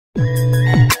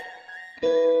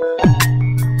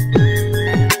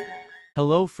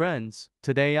Hello friends,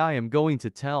 today I am going to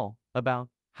tell about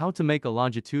how to make a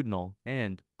longitudinal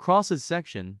and crosses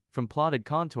section from plotted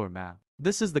contour map.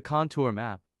 This is the contour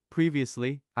map.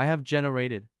 Previously, I have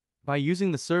generated by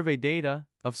using the survey data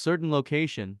of certain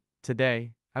location.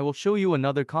 Today, I will show you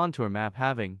another contour map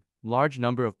having large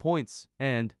number of points,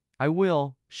 and I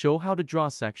will show how to draw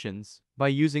sections by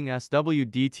using SW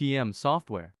DTM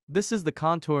software. This is the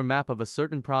contour map of a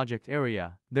certain project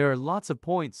area. There are lots of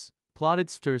points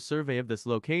plotted survey of this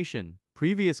location.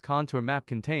 Previous contour map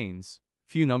contains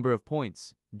few number of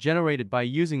points generated by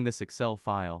using this Excel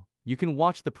file. You can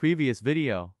watch the previous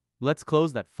video. Let's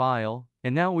close that file,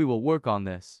 and now we will work on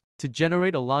this. To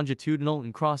generate a longitudinal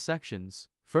and cross sections,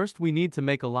 first we need to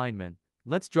make alignment.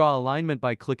 Let's draw alignment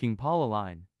by clicking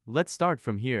polyline. Let's start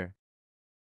from here.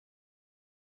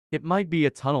 It might be a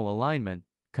tunnel alignment,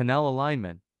 canal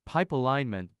alignment, pipe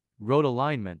alignment, road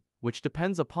alignment, which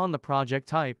depends upon the project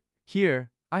type.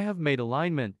 Here, I have made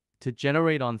alignment to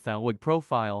generate on Thalwig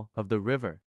profile of the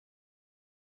river.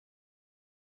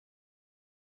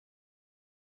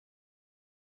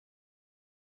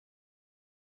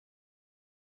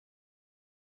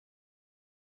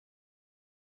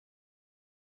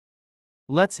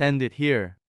 Let's end it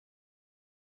here.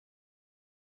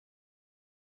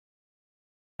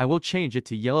 I will change it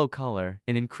to yellow color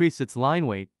and increase its line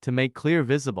weight to make clear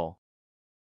visible.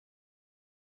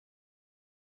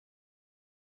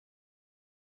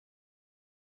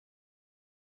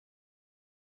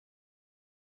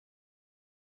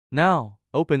 Now,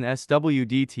 open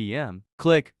SWDTM,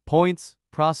 click Points,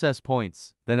 Process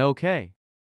Points, then OK.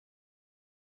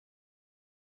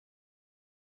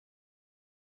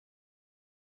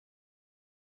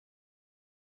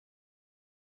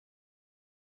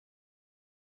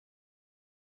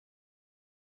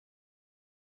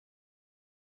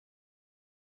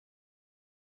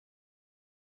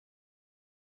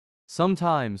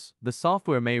 Sometimes, the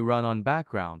software may run on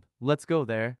background. Let's go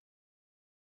there.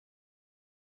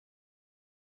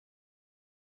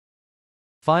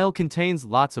 File contains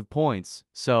lots of points,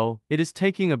 so it is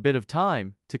taking a bit of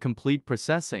time to complete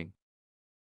processing.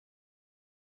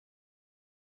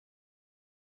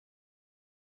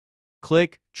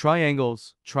 Click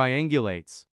Triangles,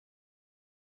 Triangulates.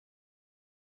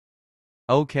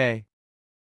 OK.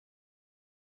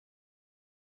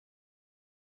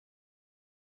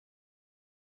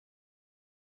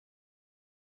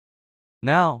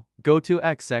 Now, go to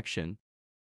X section.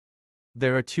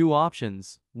 There are two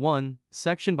options. 1.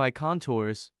 Section by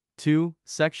contours. 2.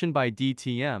 Section by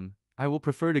DTM. I will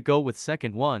prefer to go with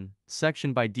second one,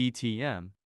 section by DTM.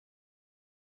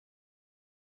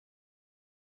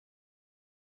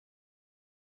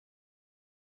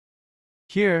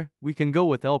 Here, we can go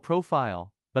with L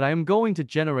profile, but I am going to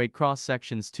generate cross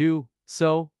sections too,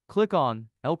 so click on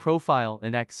L profile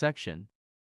in X section.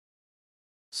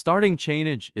 Starting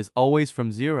chainage is always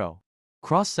from 0.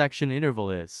 Cross-section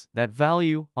interval is that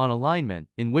value on alignment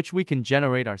in which we can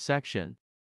generate our section.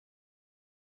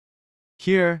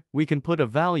 Here, we can put a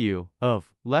value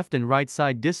of left and right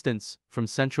side distance from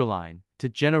central line to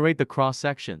generate the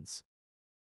cross-sections.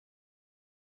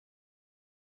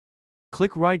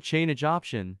 Click Write Chainage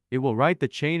option. It will write the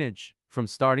chainage from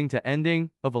starting to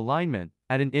ending of alignment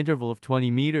at an interval of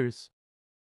 20 meters.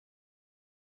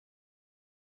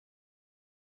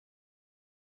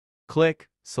 Click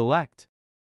Select.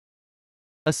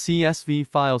 A CSV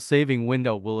file saving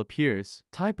window will appear.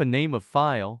 Type a name of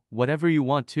file, whatever you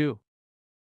want to.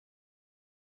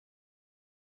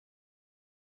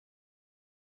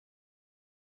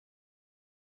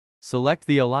 Select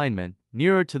the alignment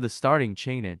nearer to the starting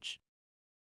chainage.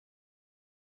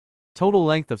 Total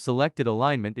length of selected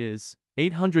alignment is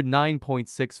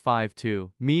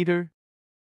 809.652 meter.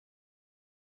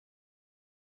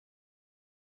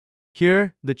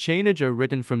 Here, the chainage are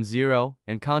written from 0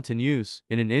 and continues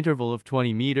in an interval of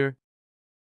 20 meter.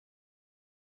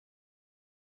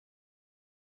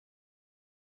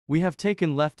 We have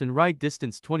taken left and right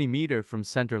distance 20 meter from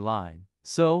center line,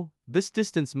 so this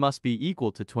distance must be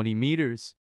equal to 20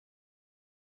 meters.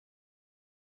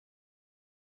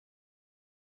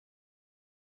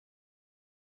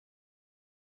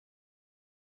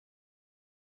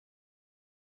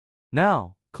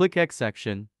 Now, click X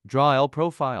section, draw L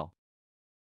profile.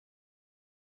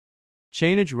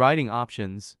 Chainage writing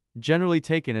options, generally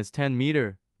taken as 10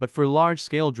 meter, but for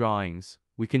large-scale drawings,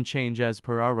 we can change as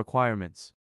per our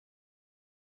requirements.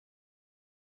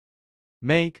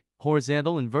 Make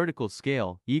horizontal and vertical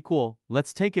scale equal,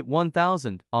 let's take it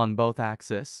 1000 on both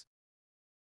axes.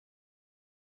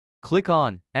 Click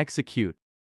on Execute.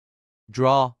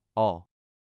 Draw all.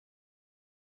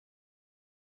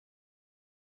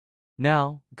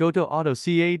 Now, go to Auto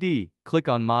CAD, click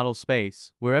on Model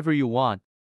Space, wherever you want.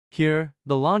 Here,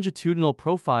 the longitudinal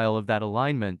profile of that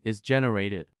alignment is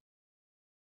generated.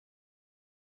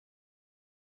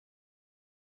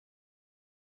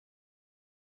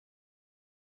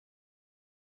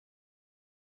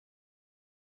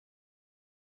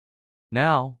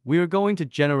 Now, we are going to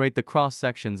generate the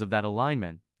cross-sections of that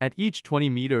alignment at each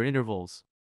 20-meter intervals.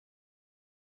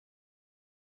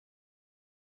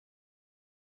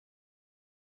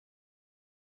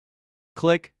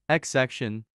 Click X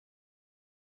section.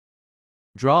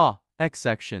 Draw X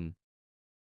section.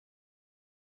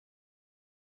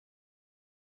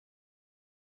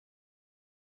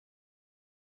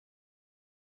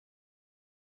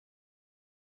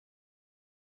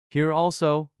 Here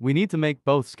also, we need to make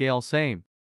both scale same.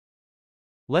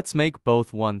 Let's make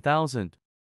both 1000.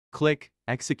 Click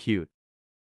Execute.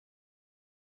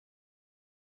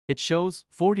 It shows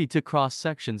 42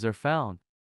 cross-sections are found.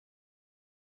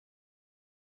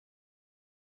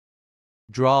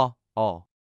 Draw all.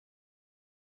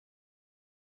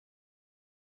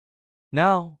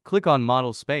 Now, click on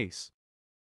Model Space.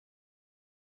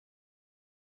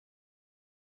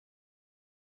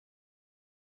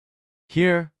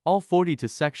 Here, all 42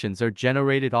 sections are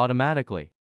generated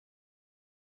automatically.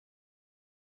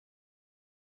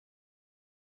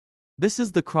 This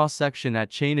is the cross-section at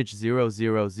chainage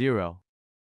 000.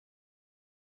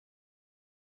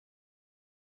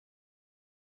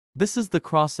 This is the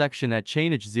cross-section at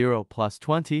chainage 0 plus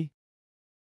 20.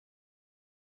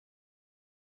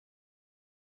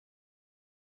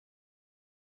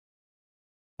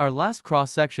 Our last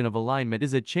cross-section of alignment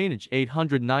is at chainage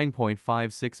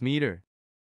 809.56 meter.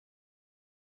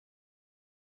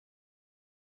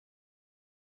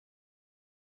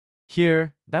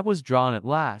 Here, that was drawn at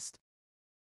last.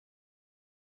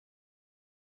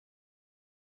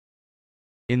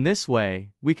 In this way,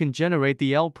 we can generate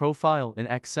the L profile in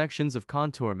X sections of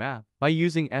contour map by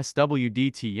using SW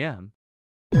DTM.